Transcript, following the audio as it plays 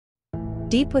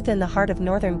Deep within the heart of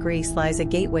northern Greece lies a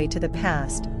gateway to the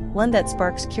past, one that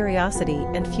sparks curiosity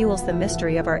and fuels the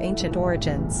mystery of our ancient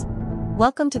origins.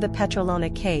 Welcome to the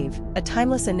Petralona Cave, a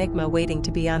timeless enigma waiting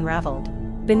to be unraveled.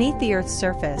 Beneath the Earth's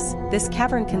surface, this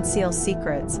cavern conceals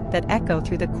secrets that echo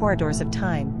through the corridors of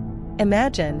time.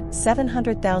 Imagine,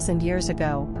 700,000 years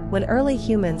ago, when early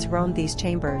humans roamed these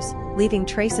chambers, leaving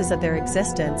traces of their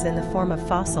existence in the form of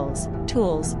fossils,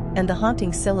 tools, and the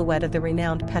haunting silhouette of the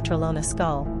renowned Petralona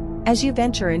Skull. As you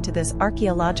venture into this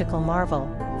archaeological marvel,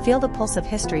 feel the pulse of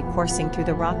history coursing through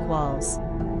the rock walls.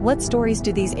 What stories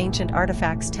do these ancient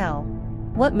artifacts tell?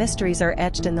 What mysteries are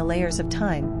etched in the layers of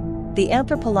time? The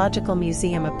Anthropological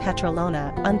Museum of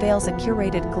Petralona unveils a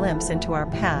curated glimpse into our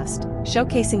past,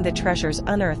 showcasing the treasures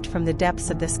unearthed from the depths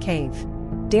of this cave.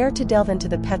 Dare to delve into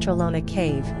the Petralona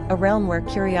Cave, a realm where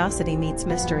curiosity meets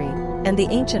mystery, and the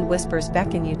ancient whispers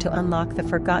beckon you to unlock the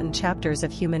forgotten chapters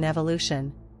of human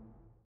evolution.